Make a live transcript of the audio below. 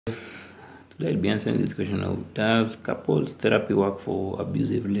Today I'll be answering this question of, does couples therapy work for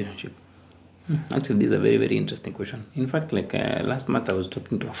abusive relationship? Actually, this is a very, very interesting question. In fact, last month I was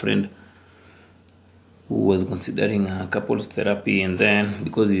talking to a friend who was considering couples therapy, and then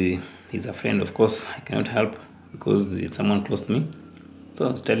because he's a friend, of course, I cannot help because it's someone close to me. So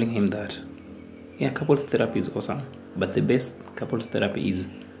I was telling him that, yeah, couples therapy is awesome, but the best couples therapy is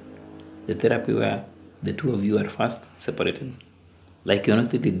the therapy where the two of you are first separated. Like, you're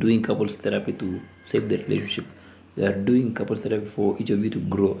not really doing couples therapy to save the relationship. You are doing couples therapy for each of you to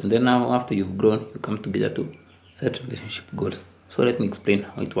grow. And then now after you've grown, you come together to set relationship goals. So let me explain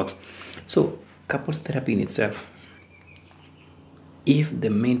how it works. So couples therapy in itself, if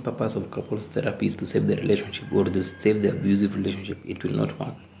the main purpose of couples therapy is to save the relationship or to save the abusive relationship, it will not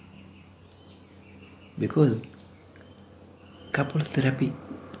work. Because couples therapy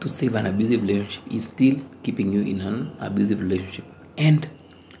to save an abusive relationship is still keeping you in an abusive relationship. And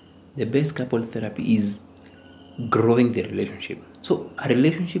the best couple therapy is growing the relationship. So a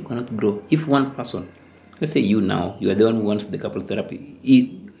relationship cannot grow if one person, let's say you now, you are the one who wants the couple therapy.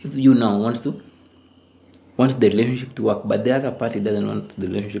 If you now wants the relationship to work, but the other party doesn't want the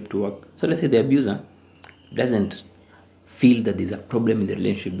relationship to work. So let's say the abuser doesn't feel that there's a problem in the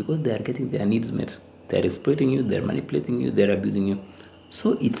relationship because they are getting their needs met. They're exploiting you, they're manipulating you, they're abusing you.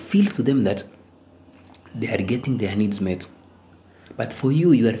 So it feels to them that they are getting their needs met. But for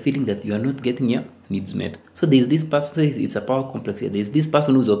you, you are feeling that you are not getting your needs met. So there's this person, so it's a power complex here. There's this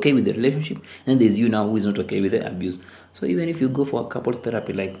person who's okay with the relationship, and there's you now who is not okay with the abuse. So even if you go for a couple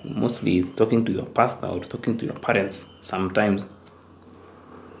therapy, like mostly it's talking to your pastor or talking to your parents, sometimes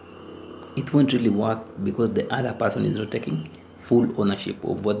it won't really work because the other person is not taking full ownership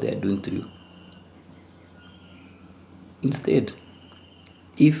of what they are doing to you. Instead,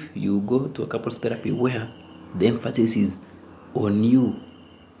 if you go to a couples therapy where the emphasis is on you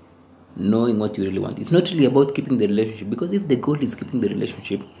knowing what you really want, it's not really about keeping the relationship, because if the goal is keeping the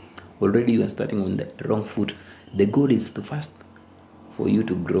relationship, already you are starting on the wrong foot. The goal is to first for you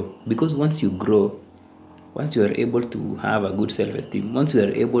to grow, because once you grow, once you are able to have a good self-esteem, once you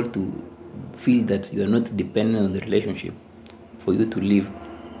are able to feel that you are not dependent on the relationship for you to live,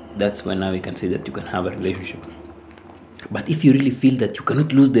 that's when now you can say that you can have a relationship. But if you really feel that you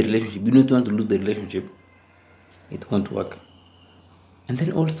cannot lose the relationship, you don't want to lose the relationship, it won't work. And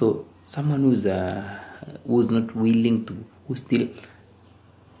then also someone who's not willing to, who's still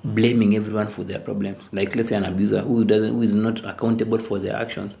blaming everyone for their problems, like let's say an abuser who is not accountable for their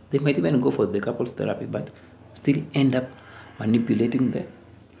actions, they might even go for the couples therapy but still end up manipulating the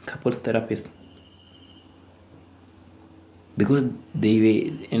couples therapist, because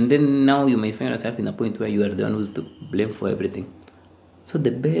and then now you may find yourself in a point where you are the one who's to blame for everything. So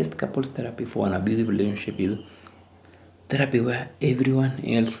the best couples therapy for an abusive relationship is therapy where everyone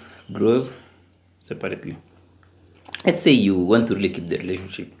else grows separately. Let's say you want to really keep the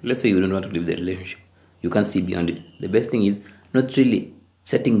relationship. Let's say you don't want to leave the relationship. You can't see beyond it. The best thing is not really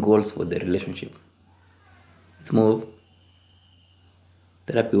setting goals for the relationship. It's more of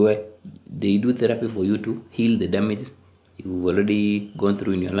therapy where they do therapy for you to heal the damages you've already gone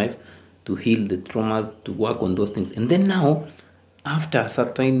through in your life, to heal the traumas, to work on those things. And then now, after a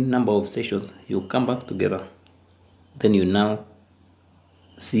certain number of sessions, you come back together. Then you now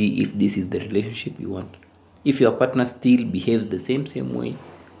see if this is the relationship you want. If your partner still behaves the same way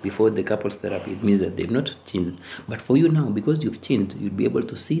before the couples therapy, it means that they've not changed. But for you now, because you've changed, you'll be able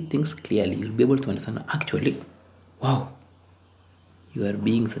to see things clearly. You'll be able to understand, actually, wow, you are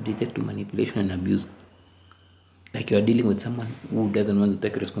being subjected to manipulation and abuse. Like, you are dealing with someone who doesn't want to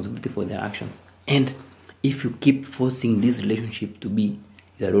take responsibility for their actions. And if you keep forcing this relationship to be,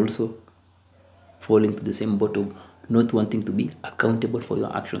 you are also falling to the same boat of not wanting to be accountable for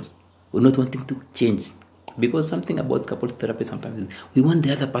your actions or not wanting to change. Because something about couples therapy sometimes is we want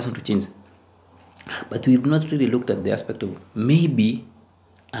the other person to change, but we've not really looked at the aspect of maybe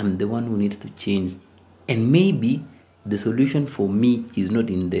I'm the one who needs to change, and maybe the solution for me is not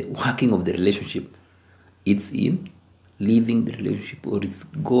in the working of the relationship, it's in leaving the relationship, or it's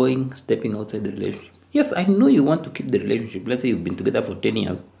stepping outside the relationship. Yes, I know you want to keep the relationship. Let's say you've been together for 10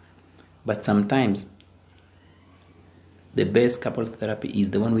 years, but sometimes the best couples therapy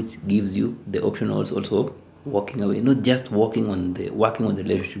is the one which gives you the option also of walking away, not just working on the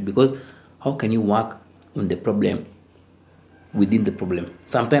relationship, because how can you work on the problem within the problem?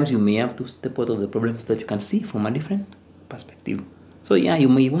 Sometimes you may have to step out of the problem so that you can see from a different perspective. So yeah, you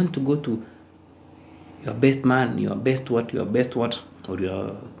may want to go to your best man, your best what, or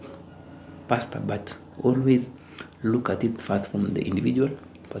your pastor, but always look at it first from the individual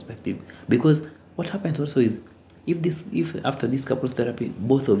perspective. Because what happens also is, if after this couples therapy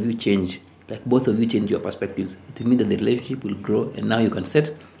both of you change, like both of you change your perspectives, it will mean that the relationship will grow, and now you can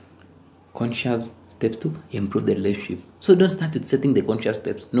set conscious steps to improve the relationship. So don't start with setting the conscious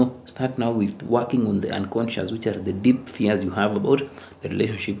steps. No, start now with working on the unconscious, which are the deep fears you have about the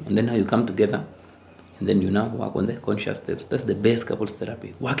relationship. And then now you come together, and then you now work on the conscious steps. That's the best couples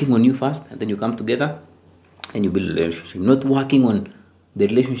therapy. Working on you first, and then you come together, and you build a relationship. Not working on the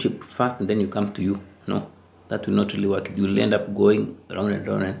relationship first, and then you come to you. No, that will not really work. You will end up going round and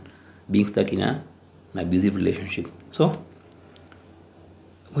round and being stuck in an abusive relationship. So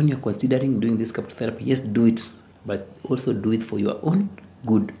when you're considering doing this couples therapy, yes, do it, but also do it for your own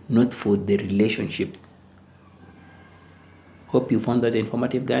good, not for the relationship. Hope you found that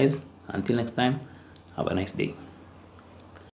informative, guys. Until next time, have a nice day.